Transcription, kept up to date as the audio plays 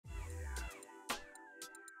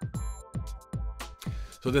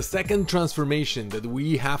So the second transformation that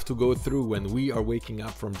we have to go through when we are waking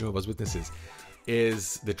up from Jehovah's Witnesses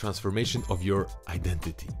is the transformation of your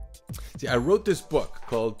identity. See, I wrote this book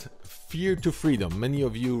called Fear to Freedom. Many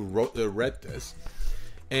of you read this.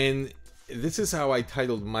 And this is how I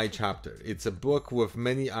titled my chapter. It's a book with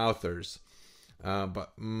many authors.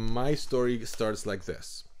 But my story starts like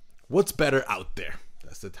this. What's better out there?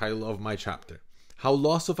 That's the title of my chapter. How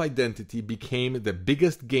loss of identity became the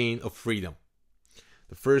biggest gain of freedom.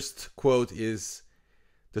 The first quote is,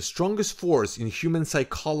 "The strongest force in human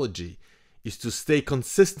psychology is to stay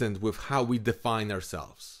consistent with how we define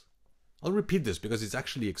ourselves." I'll repeat this because it's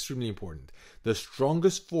actually extremely important. The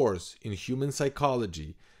strongest force in human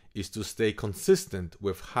psychology is to stay consistent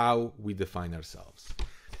with how we define ourselves.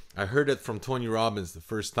 I heard it from Tony Robbins the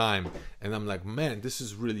first time, and I'm like, man, this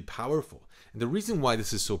is really powerful. And the reason why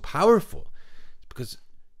this is so powerful is because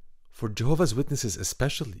for Jehovah's Witnesses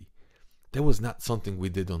especially, that was not something we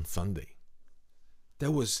did on Sunday.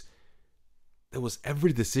 That was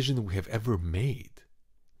every decision we have ever made,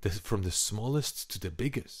 from the smallest to the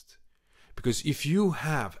biggest. Because if you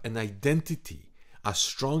have an identity as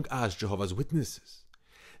strong as Jehovah's Witnesses,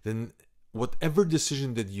 then whatever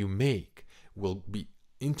decision that you make will be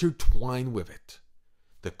intertwined with it.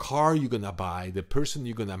 The car you're gonna buy, the person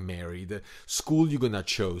you're gonna marry, the school you're gonna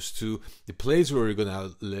choose to, the place where you're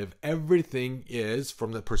gonna live, everything is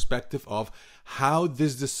from the perspective of how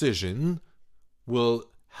this decision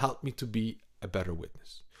will help me to be a better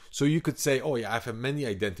witness. So you could say, oh yeah, I have many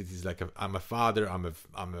identities, like I'm a father,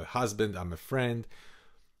 I'm a husband, I'm a friend.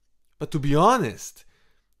 But to be honest,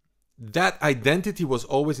 that identity was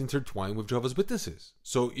always intertwined with Jehovah's Witnesses.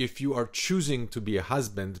 So if you are choosing to be a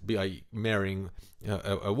husband by marrying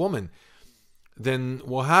a woman, then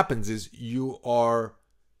what happens is you are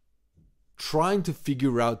trying to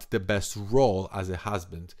figure out the best role as a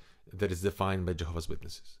husband that is defined by Jehovah's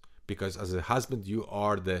Witnesses. Because as a husband, you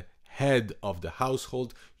are the head of the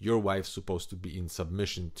household. Your wife's supposed to be in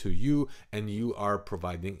submission to you, and you are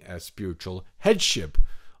providing a spiritual headship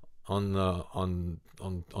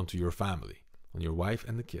onto your family, on your wife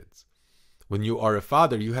and the kids. When you are a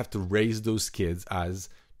father, you have to raise those kids as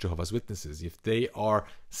Jehovah's Witnesses. If they are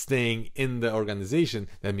staying in the organization,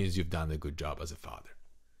 that means you've done a good job as a father.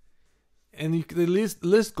 And the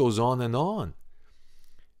list goes on.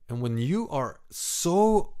 And when you are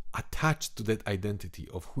so attached to that identity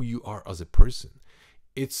of who you are as a person,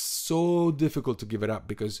 it's so difficult to give it up,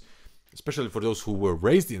 because especially for those who were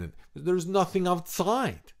raised in it, there's nothing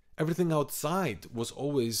outside. Everything outside was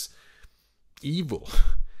always evil,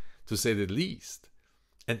 to say the least.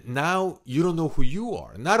 And now you don't know who you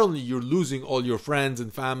are. Not only you're losing all your friends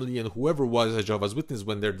and family and whoever was a Jehovah's Witness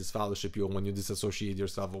when they're disfellowship you, or when you disassociate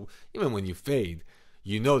yourself, or even when you fade,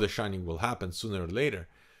 you know the shining will happen sooner or later.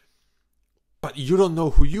 But you don't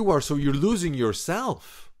know who you are, so you're losing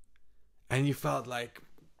yourself. And you felt like,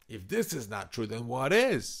 if this is not true, then what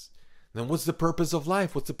is? Then what's the purpose of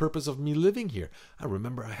life? What's the purpose of me living here? I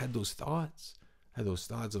remember I had those thoughts. I had those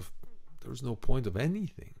thoughts of there's no point of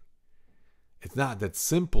anything. It's not that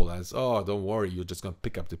simple as, oh, don't worry, you're just going to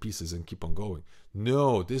pick up the pieces and keep on going.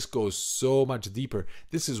 No, this goes so much deeper.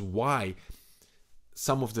 This is why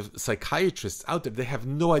some of the psychiatrists out there, they have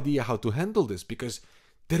no idea how to handle this, because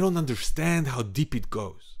they don't understand how deep it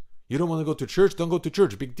goes. You don't want to go to church? Don't go to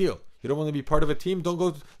church. Big deal. You don't want to be part of a team? Don't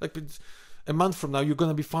go. Like a month from now, you're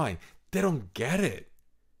going to be fine. They don't get it.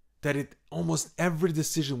 That almost every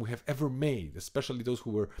decision we have ever made, especially those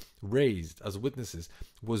who were raised as witnesses,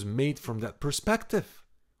 was made from that perspective.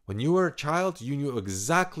 When you were a child, you knew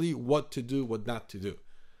exactly what to do, what not to do.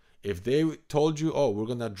 If they told you, oh, we're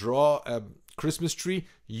going to draw a Christmas tree,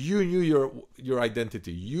 you knew your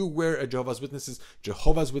identity. You were a Jehovah's Witnesses.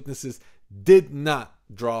 Jehovah's Witnesses did not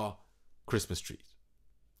draw Christmas trees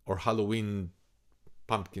or Halloween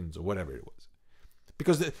pumpkins or whatever it was.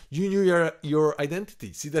 Because you knew your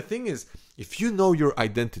identity. See, the thing is, if you know your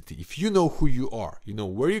identity, if you know who you are, you know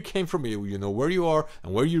where you came from, you know where you are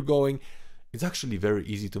and where you're going, it's actually very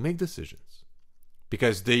easy to make decisions.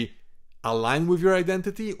 Because they align with your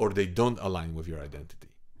identity or they don't align with your identity.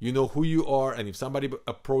 You know who you are, and if somebody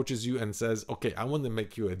approaches you and says, okay, I want to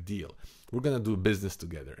make you a deal. We're going to do business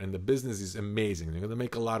together, and the business is amazing. You're going to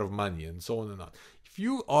make a lot of money, and so on and on. If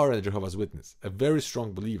you are a Jehovah's Witness, a very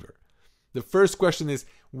strong believer, the first question is,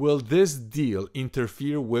 will this deal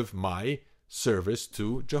interfere with my service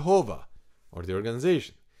to Jehovah or the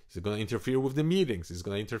organization? Is it going to interfere with the meetings? Is it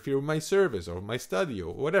going to interfere with my service or my study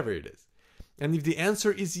or whatever it is? And if the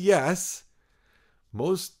answer is yes,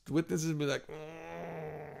 most witnesses will be like,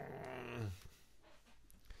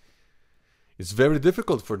 it's very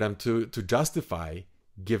difficult for them to justify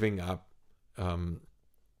giving up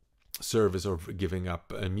service or giving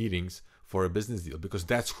up meetings for a business deal, because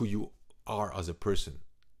that's who you are as a person.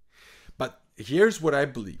 But here's what I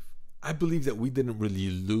believe. I believe that we didn't really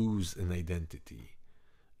lose an identity.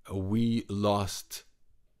 We lost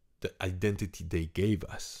the identity they gave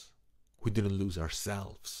us. We didn't lose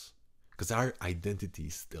ourselves, because our identity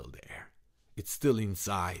is still there. It's still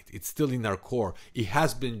inside. It's still in our core. It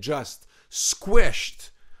has been just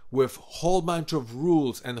squished with a whole bunch of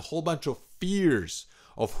rules and a whole bunch of fears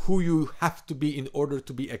of who you have to be in order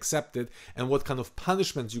to be accepted, and what kind of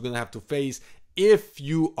punishments you're going to have to face if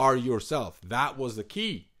you are yourself. That was the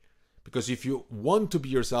key. Because if you want to be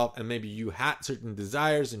yourself, and maybe you had certain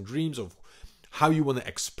desires and dreams of how you want to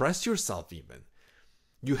express yourself even,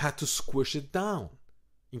 you had to squish it down,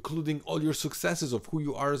 including all your successes of who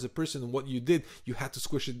you are as a person and what you did. You had to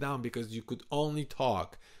squish it down, because you could only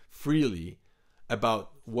talk freely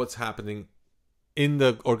about what's happening in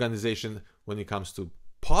the organization when it comes to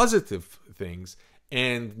positive things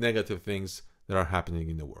and negative things that are happening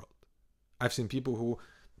in the world. I've seen people who,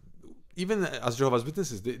 even as Jehovah's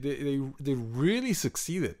Witnesses, they really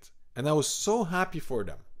succeeded, and I was so happy for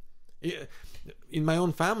them. In my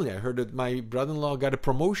own family, I heard that my brother-in-law got a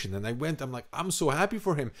promotion, and I'm like, I'm so happy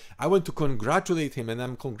for him. I went to congratulate him, and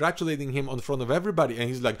I'm congratulating him in front of everybody, and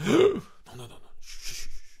he's like, no, shh.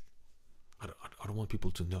 I don't want people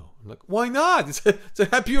to know. I'm like, why not? It's a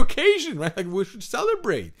happy occasion, right? Like, we should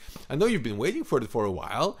celebrate. I know you've been waiting for it for a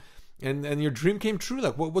while, and your dream came true.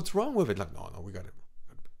 Like, what's wrong with it? Like, no, we got it.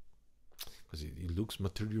 Because it looks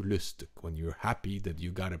materialistic when you're happy that you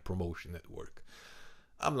got a promotion at work.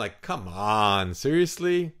 I'm like, come on,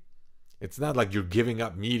 seriously? It's not like you're giving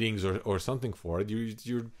up meetings or something for it. You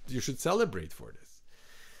should celebrate for this.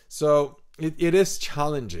 So it is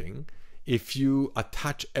challenging if you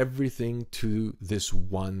attach everything to this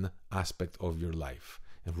one aspect of your life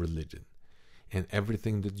and religion, and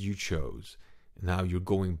everything that you chose. Now you're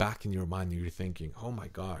going back in your mind and you're thinking, oh my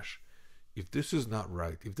gosh, if this is not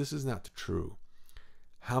right, if this is not true,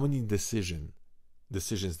 how many decisions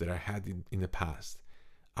that I had in the past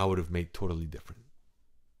I would have made totally different.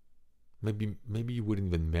 Maybe you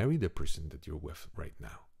wouldn't even marry the person that you're with right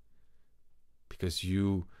now, because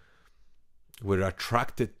you were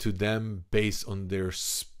attracted to them based on their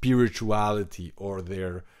spirituality or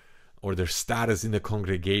their status in the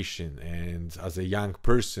congregation. And as a young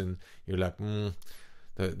person, you're like,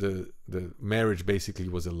 the marriage basically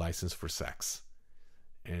was a license for sex.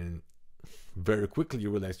 And very quickly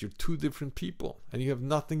you realize you're two different people and you have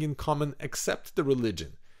nothing in common except the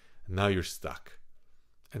religion. And now you're stuck.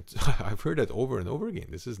 And I've heard that over and over again.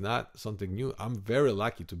 This is not something new. I'm very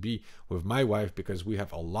lucky to be with my wife because we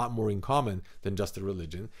have a lot more in common than just the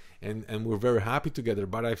religion. And we're very happy together.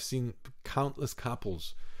 But I've seen countless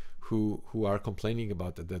couples who are complaining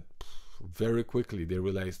about that very quickly they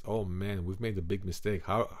realized, oh man, we've made a big mistake.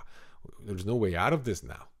 There's no way out of this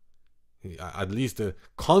now. At least the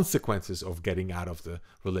consequences of getting out of the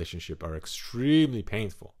relationship are extremely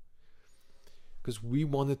painful. Because we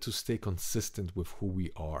wanted to stay consistent with who we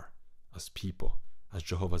are as people, as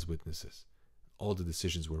Jehovah's Witnesses. All the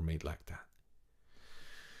decisions were made like that.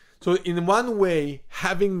 So in one way,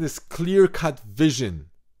 having this clear-cut vision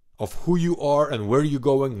of who you are and where you're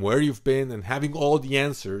going, where you've been, and having all the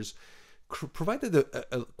answers provided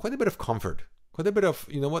quite a bit of comfort. Quite a bit of,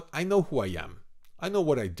 you know what, I know who I am. I know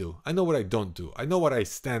what I do. I know what I don't do. I know what I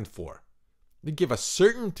stand for. They give us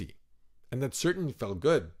certainty. And that certainty felt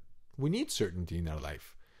good. We need certainty in our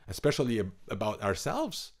life, especially about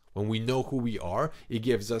ourselves. When we know who we are, it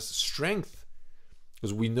gives us strength.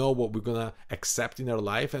 Because we know what we're going to accept in our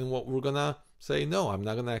life and what we're going to say, no, I'm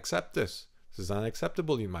not going to accept this. This is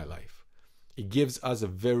unacceptable in my life. It gives us a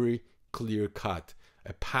very clear cut,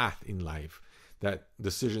 a path in life that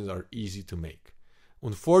decisions are easy to make.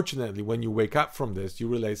 Unfortunately, when you wake up from this, you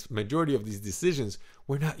realize majority of these decisions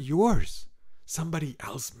were not yours. Somebody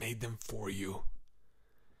else made them for you.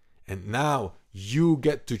 And now you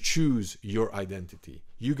get to choose your identity.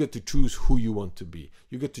 You get to choose who you want to be.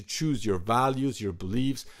 You get to choose your values, your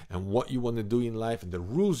beliefs, and what you want to do in life and the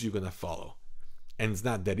rules you're going to follow. And it's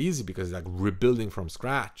not that easy because it's like rebuilding from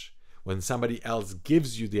scratch. When somebody else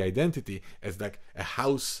gives you the identity, it's like a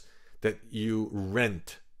house that you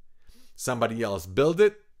rent. Somebody else built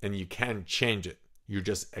it and you can't change it. You're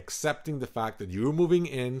just accepting the fact that you're moving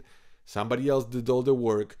in, somebody else did all the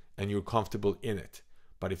work, and you're comfortable in it.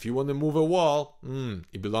 But if you want to move a wall,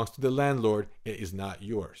 it belongs to the landlord. It is not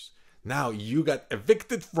yours. Now you got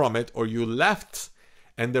evicted from it or you left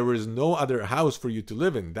and there is no other house for you to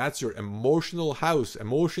live in. That's your emotional house.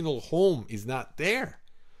 Emotional home is not there.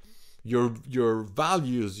 Your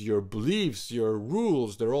values, your beliefs, your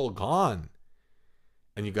rules, they're all gone.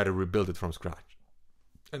 and you got to rebuild it from scratch.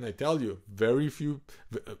 And I tell you, very few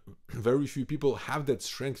people have that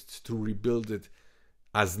strength to rebuild it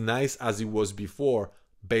as nice as it was before,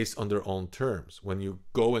 based on their own terms. When you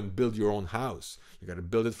go and build your own house, you got to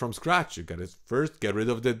build it from scratch. You got to first get rid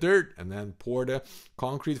of the dirt, and then pour the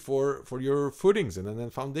concrete for your footings, and then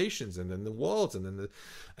foundations, and then the walls, and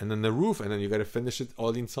then the roof, and then you got to finish it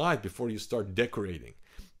all inside before you start decorating.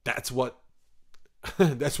 That's what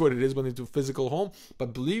that's what it is when you do physical home.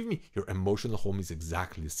 But believe me, your emotional home is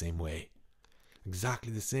exactly the same way.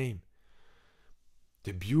 Exactly the same.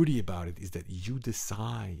 The beauty about it is that you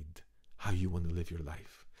decide how you want to live your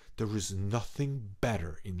life. There is nothing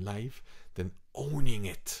better in life than owning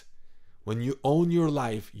it. When you own your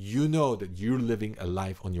life, you know that you're living a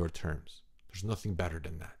life on your terms. There's nothing better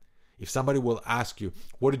than that. If somebody will ask you,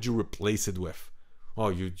 what did you replace it with? Oh,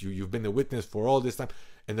 you've been a witness for all this time,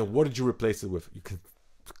 and then what did you replace it with? You can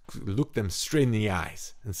look them straight in the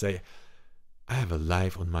eyes and say, I have a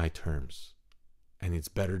life on my terms, and it's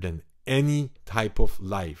better than any type of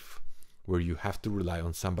life where you have to rely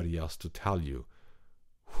on somebody else to tell you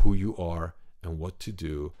who you are and what to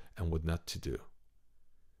do and what not to do.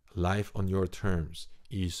 Life on your terms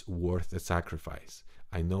is worth the sacrifice.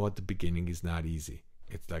 I know at the beginning is not easy.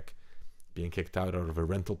 It's like being kicked out of a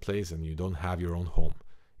rental place and you don't have your own home.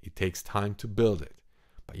 It takes time to build it.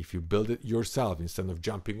 But if you build it yourself, instead of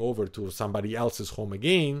jumping over to somebody else's home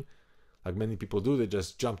again, like many people do, they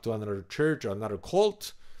just jump to another church or another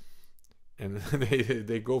cult, and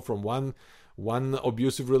they go from one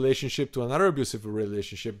abusive relationship to another abusive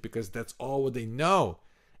relationship because that's all what they know.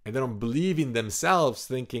 And they don't believe in themselves,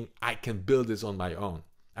 thinking, I can build this on my own.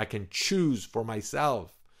 I can choose for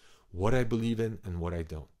myself what I believe in and what I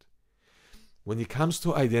don't. When it comes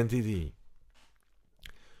to identity,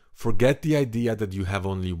 forget the idea that you have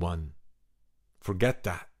only one. Forget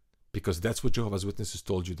that. Because that's what Jehovah's Witnesses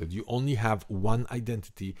told you, that you only have one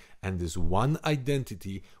identity, and this one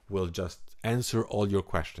identity will just answer all your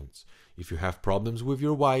questions. If you have problems with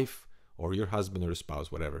your wife or your husband or spouse,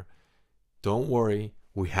 whatever, don't worry,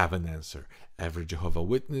 we have an answer. Every Jehovah's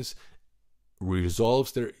Witness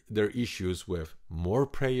resolves their issues with more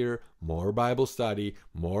prayer, more Bible study,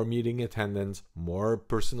 more meeting attendance, more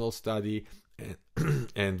personal study,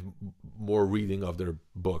 and more reading of their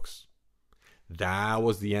books. That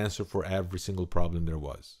was the answer for every single problem there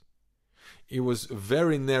was. It was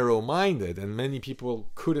very narrow-minded, and many people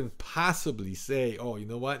couldn't possibly say, oh, you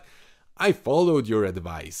know what? I followed your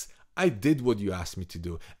advice. I did what you asked me to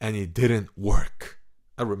do, and it didn't work.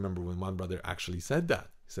 I remember when one brother actually said that.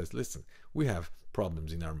 He says, listen, we have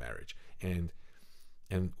problems in our marriage, and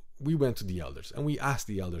we went to the elders, and we asked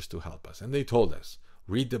the elders to help us, and they told us,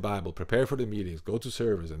 read the Bible, prepare for the meetings, go to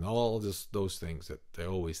service, and all those things that they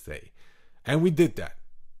always say. And we did that.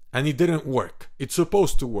 And it didn't work. It's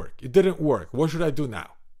supposed to work. It didn't work. What should I do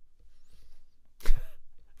now?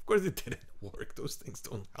 Of course it didn't work. Those things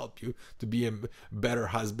don't help you to be a better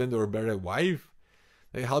husband or a better wife.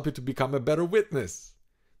 They help you to become a better witness.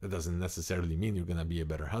 That doesn't necessarily mean you're going to be a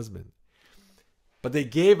better husband. But they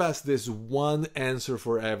gave us this one answer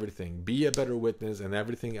for everything. Be a better witness and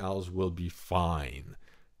everything else will be fine.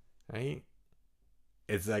 Right?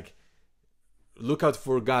 It's like, look out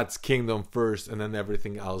for God's kingdom first, and then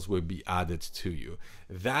everything else will be added to you.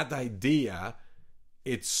 That idea,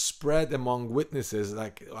 it's spread among witnesses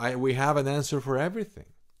like, we have an answer for everything.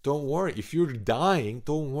 Don't worry. If you're dying,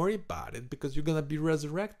 don't worry about it, because you're going to be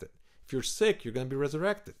resurrected. If you're sick, you're going to be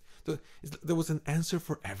resurrected. There was an answer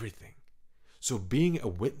for everything. So being a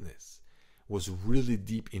witness was really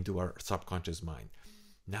deep into our subconscious mind.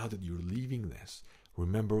 Now that you're leaving this,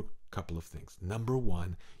 remember couple of things. Number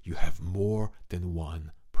one, you have more than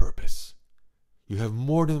one purpose. You have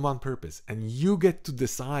more than one purpose, and you get to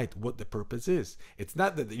decide what the purpose is. It's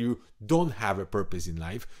not that you don't have a purpose in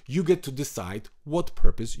life. You get to decide what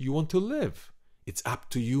purpose you want to live. It's up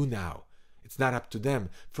to you now. It's not up to them.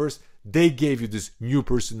 First, they gave you this new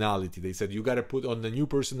personality. They said you got to put on the new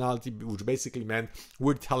personality, which basically meant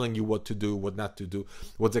we're telling you what to do, what not to do,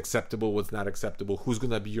 what's acceptable, what's not acceptable, who's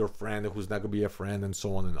going to be your friend, who's not going to be a friend, and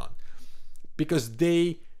so on and on. Because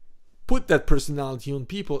they put that personality on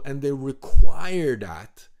people, and they require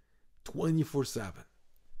that 24/7.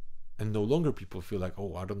 And no longer people feel like,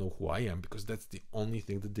 oh, I don't know who I am, because that's the only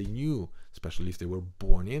thing that they knew, especially if they were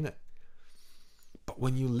born in it. But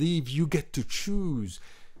when you leave, you get to choose.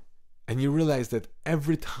 And you realize that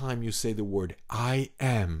every time you say the word I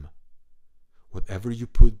am, whatever you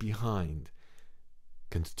put behind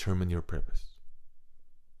can determine your purpose.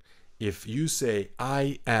 If you say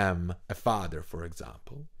I am a father, for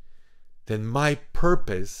example, then my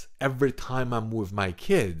purpose every time I'm with my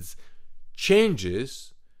kids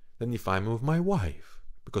changes than if I'm with my wife.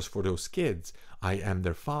 Because for those kids, I am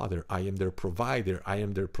their father, I am their provider, I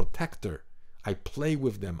am their protector. I play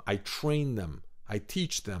with them, I train them, I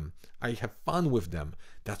teach them, I have fun with them.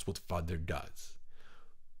 That's what father does.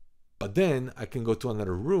 But then I can go to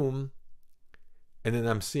another room, and then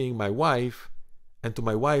I'm seeing my wife, and to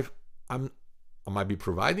my wife, I might be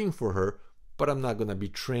providing for her, but I'm not going to be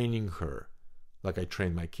training her like I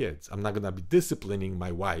train my kids. I'm not going to be disciplining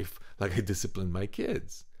my wife like I discipline my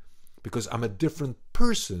kids, because I'm a different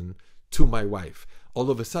person to my wife. All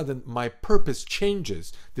of a sudden, my purpose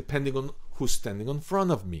changes depending on who's standing in front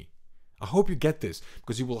of me. I hope you get this,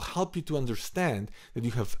 because it will help you to understand that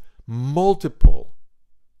you have multiple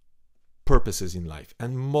purposes in life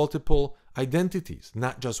and multiple identities,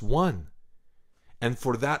 not just one. And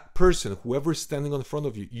for that person, whoever is standing in front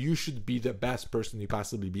of you, you should be the best person you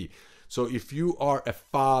possibly be. So if you are a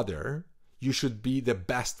father, you should be the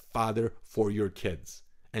best father for your kids,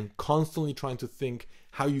 and constantly trying to think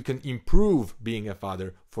how you can improve being a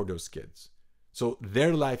father for those kids, so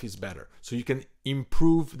their life is better, so you can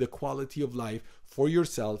improve the quality of life for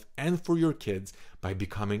yourself and for your kids by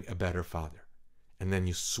becoming a better father. And then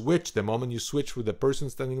you switch. The moment you switch with the person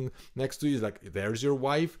standing next to you, is like, there's your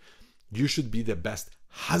wife. You should be the best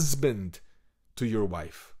husband to your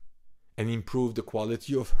wife and improve the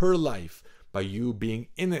quality of her life by you being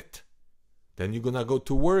in it. Then you're gonna go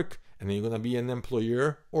to work, and then you're gonna be an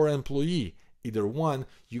employer or employee. Either one,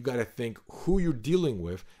 you gotta think who you're dealing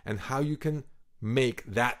with and how you can make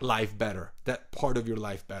that life better, that part of your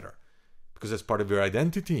life better, because that's part of your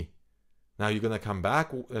identity. Now you're gonna come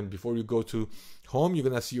back, and before you go to home, you're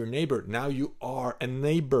gonna see your neighbor. Now you are a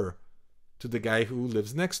neighbor to the guy who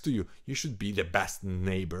lives next to you. You should be the best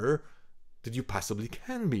neighbor that you possibly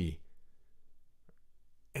can be.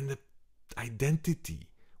 And the identity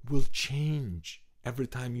will change every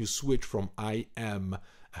time you switch from I am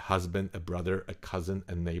a husband, a brother, a cousin,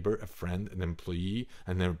 a neighbor, a friend, an employee,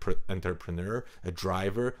 an entrepreneur, a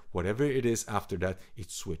driver, whatever it is after that, it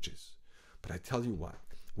switches. But I tell you what,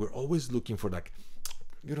 we're always looking for, like,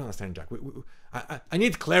 you don't understand, Jack. I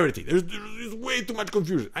need clarity. There's way too much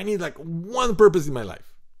confusion. I need like one purpose in my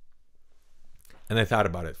life. And I thought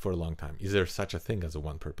about it for a long time. Is there such a thing as a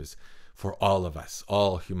one purpose for all of us,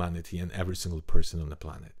 all humanity, and every single person on the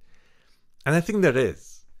planet? And I think there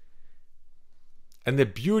is. And the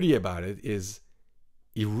beauty about it is,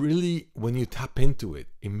 it really, when you tap into it,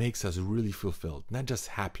 it makes us really fulfilled. Not just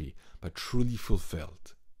happy, but truly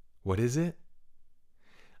fulfilled. What is it?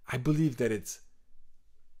 I believe that it's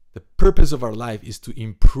the purpose of our life is to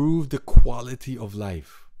improve the quality of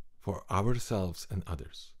life for ourselves and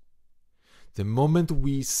others. The moment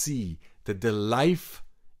we see that the life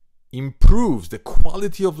improves, the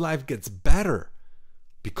quality of life gets better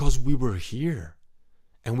because we were here,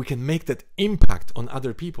 and we can make that impact on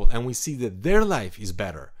other people, and we see that their life is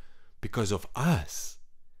better because of us,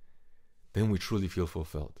 then we truly feel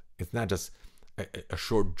fulfilled. It's not just a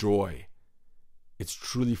short joy. It's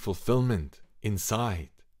truly fulfillment inside.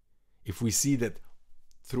 If we see that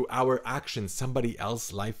through our actions, somebody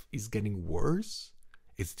else's life is getting worse,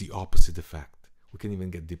 it's the opposite effect. We can even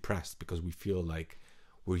get depressed because we feel like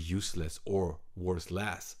we're useless, or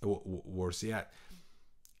worse yet,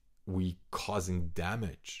 we causing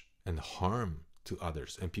damage and harm to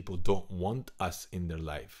others, and people don't want us in their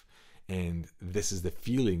life. And this is the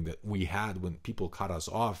feeling that we had when people cut us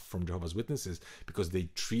off from Jehovah's Witnesses, because they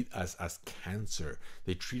treat us as cancer.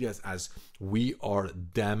 They treat us as we are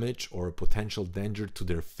damage or a potential danger to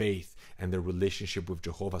their faith and their relationship with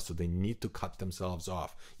Jehovah. So they need to cut themselves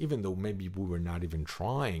off, even though maybe we were not even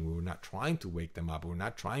trying. We were not trying to wake them up. We were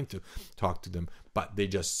not trying to talk to them, but they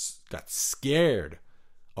just got scared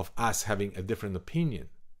of us having a different opinion.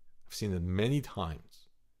 I've seen it many times.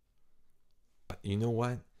 But you know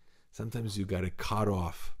what? Sometimes you gotta cut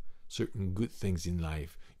off certain good things in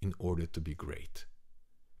life in order to be great.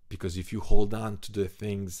 Because if you hold on to the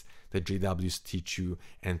things that JWs teach you,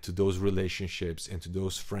 and to those relationships and to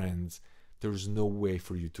those friends, there's no way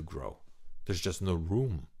for you to grow. There's just no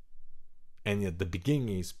room. And at the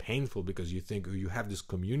beginning it's painful because you think, oh, you have this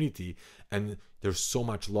community and there's so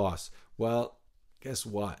much loss. Well, guess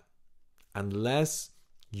what? Unless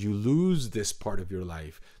you lose this part of your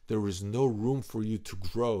life, there is no room for you to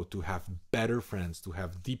grow, to have better friends, to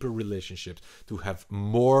have deeper relationships, to have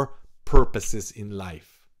more purposes in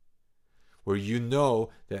life, where you know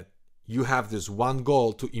that you have this one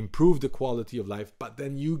goal to improve the quality of life, but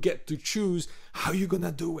then you get to choose how you're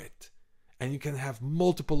gonna do it. And you can have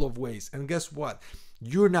multiple of ways. And guess what?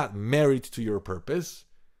 You're not married to your purpose.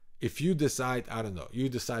 If you decide, I don't know, you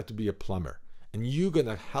decide to be a plumber, and you're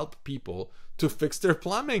gonna help people to fix their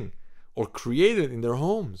plumbing. or created in their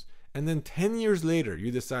homes. And then 10 years later,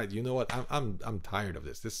 you decide, you know what, I'm tired of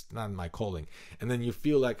this. This is not my calling. And then you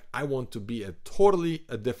feel like, I want to be a totally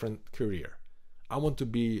different career. I want to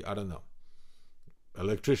be, I don't know,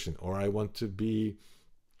 electrician, or I want to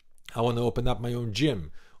open up my own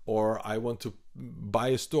gym, or I want to buy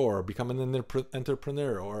a store, become an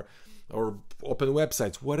entrepreneur, or open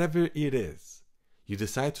websites, whatever it is. You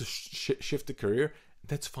decide to shift the career,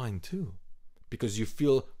 that's fine too, because you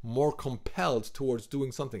feel more compelled towards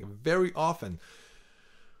doing something. Very often,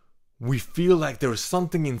 we feel like there's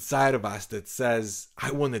something inside of us that says,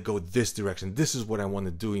 I want to go this direction. This is what I want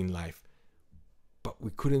to do in life. But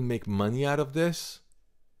we couldn't make money out of this.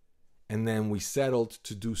 And then we settled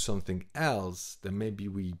to do something else that maybe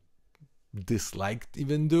we disliked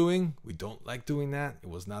even doing. We don't like doing that. It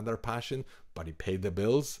was not our passion, but it paid the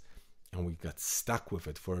bills. And we got stuck with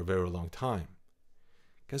it for a very long time.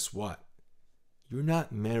 Guess what? You're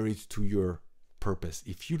not married to your purpose.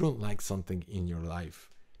 If you don't like something in your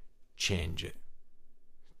life, change it.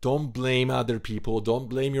 Don't blame other people. Don't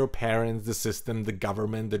blame your parents, the system, the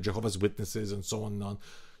government, the Jehovah's Witnesses, and so on and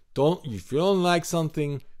on. If you don't like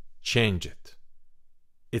something, change it.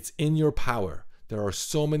 It's in your power. There are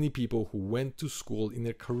so many people who went to school in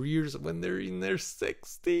their careers when they're in their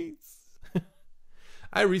 60s.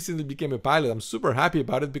 I recently became a pilot. I'm super happy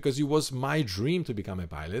about it because it was my dream to become a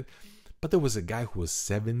pilot. But there was a guy who was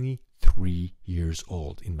 73 years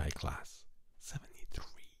old in my class. 73.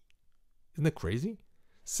 Isn't that crazy?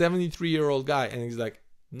 73-year-old guy. And he's like,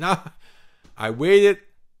 nah, I waited,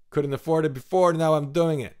 couldn't afford it before, now I'm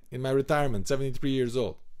doing it in my retirement, 73 years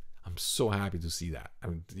old. I'm so happy to see that. I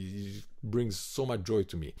mean, it brings so much joy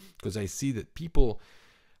to me because I see that people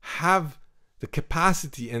have the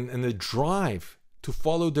capacity and the drive to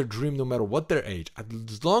follow their dream no matter what their age.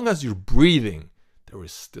 As long as you're breathing, there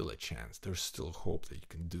is still a chance. There's still hope that you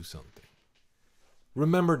can do something.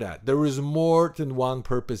 Remember that. There is more than one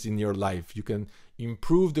purpose in your life. You can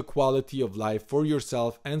improve the quality of life for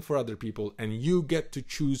yourself and for other people, and you get to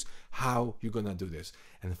choose how you're going to do this.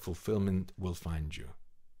 And fulfillment will find you.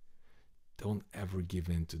 Don't ever give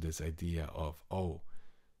in to this idea of, oh,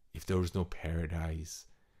 if there was no paradise,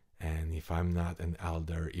 and if I'm not an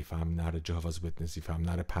elder, if I'm not a Jehovah's Witness, if I'm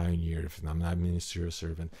not a pioneer, if I'm not a ministerial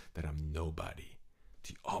servant, that I'm nobody.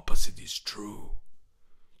 The opposite is true.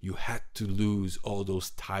 You had to lose all those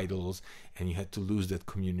titles, and you had to lose that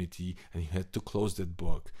community, and you had to close that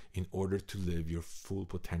book in order to live your full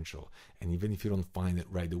potential. And even if you don't find it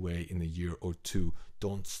right away in a year or two,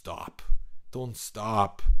 don't stop. Don't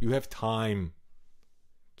stop. You have time.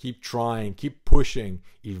 Keep trying, keep pushing.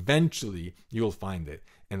 Eventually, you'll find it.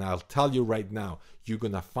 And I'll tell you right now, you're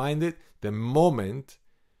going to find it the moment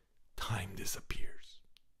time disappears.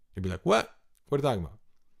 You'll be like, what? What are you talking about?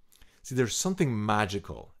 See, there's something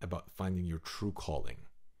magical about finding your true calling.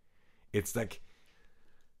 It's like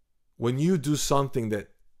when you do something that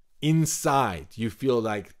inside you feel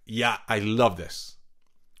like, yeah, I love this.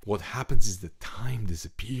 What happens is that time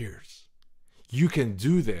disappears. You can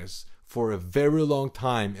do this for a very long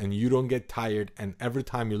time and you don't get tired. And every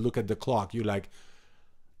time you look at the clock, you're like,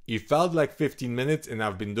 it felt like 15 minutes and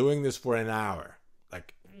I've been doing this for an hour.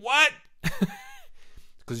 Like, what?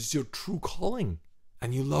 Because it's your true calling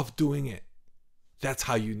and you love doing it. That's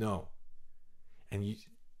how you know. And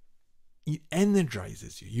it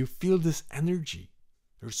energizes you. You feel this energy.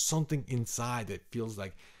 There's something inside that feels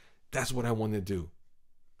like, that's what I want to do.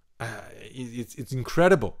 It's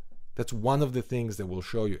incredible. That's one of the things that will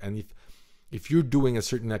show you. And if you're doing a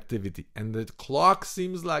certain activity and the clock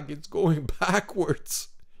seems like it's going backwards,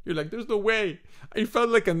 you're like, there's no way. I felt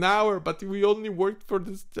like an hour, but we only worked for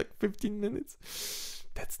this like 15 minutes.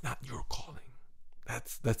 That's not your calling.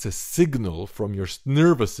 That's a signal from your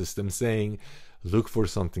nervous system saying, look for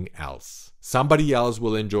something else. Somebody else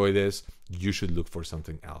will enjoy this. You should look for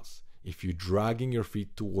something else. If you're dragging your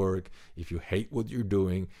feet to work, if you hate what you're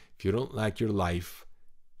doing, if you don't like your life,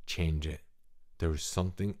 change it. There is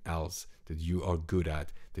something else that you are good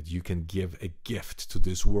at, that you can give a gift to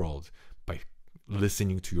this world by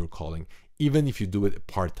listening to your calling. Even if you do it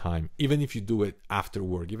part-time, even if you do it after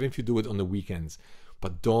work, even if you do it on the weekends.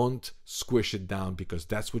 But don't squish it down, because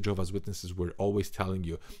that's what Jehovah's Witnesses were always telling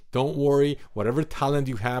you. Don't worry, whatever talent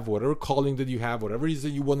you have, whatever calling that you have, whatever it is that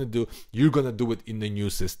you want to do, you're going to do it in the new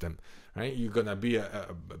system, right? You're going to be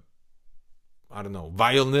I don't know,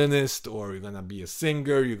 violinist, or you're going to be a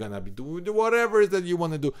singer, you're going to be doing whatever it is that you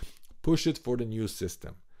want to do. Push it for the new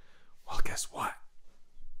system. Well, guess what?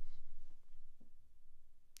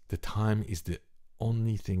 The time is the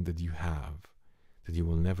only thing that you have that you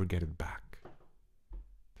will never get it back.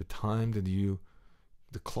 The time that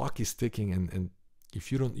the clock is ticking, and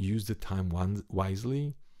if you don't use the time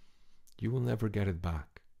wisely, you will never get it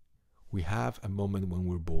back. We have a moment when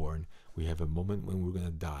we're born. We have a moment when we're going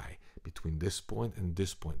to die. Between this point and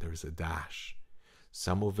this point, there is a dash.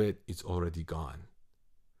 Some of it is already gone.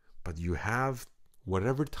 But you have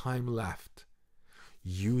whatever time left.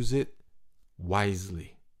 Use it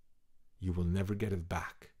wisely. You will never get it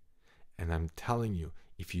back. And I'm telling you,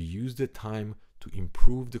 if you use the time to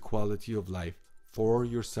improve the quality of life for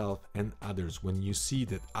yourself and others, when you see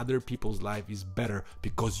that other people's life is better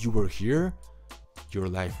because you were here, your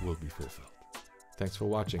life will be fulfilled. Thanks for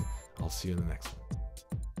watching. I'll see you in the next one.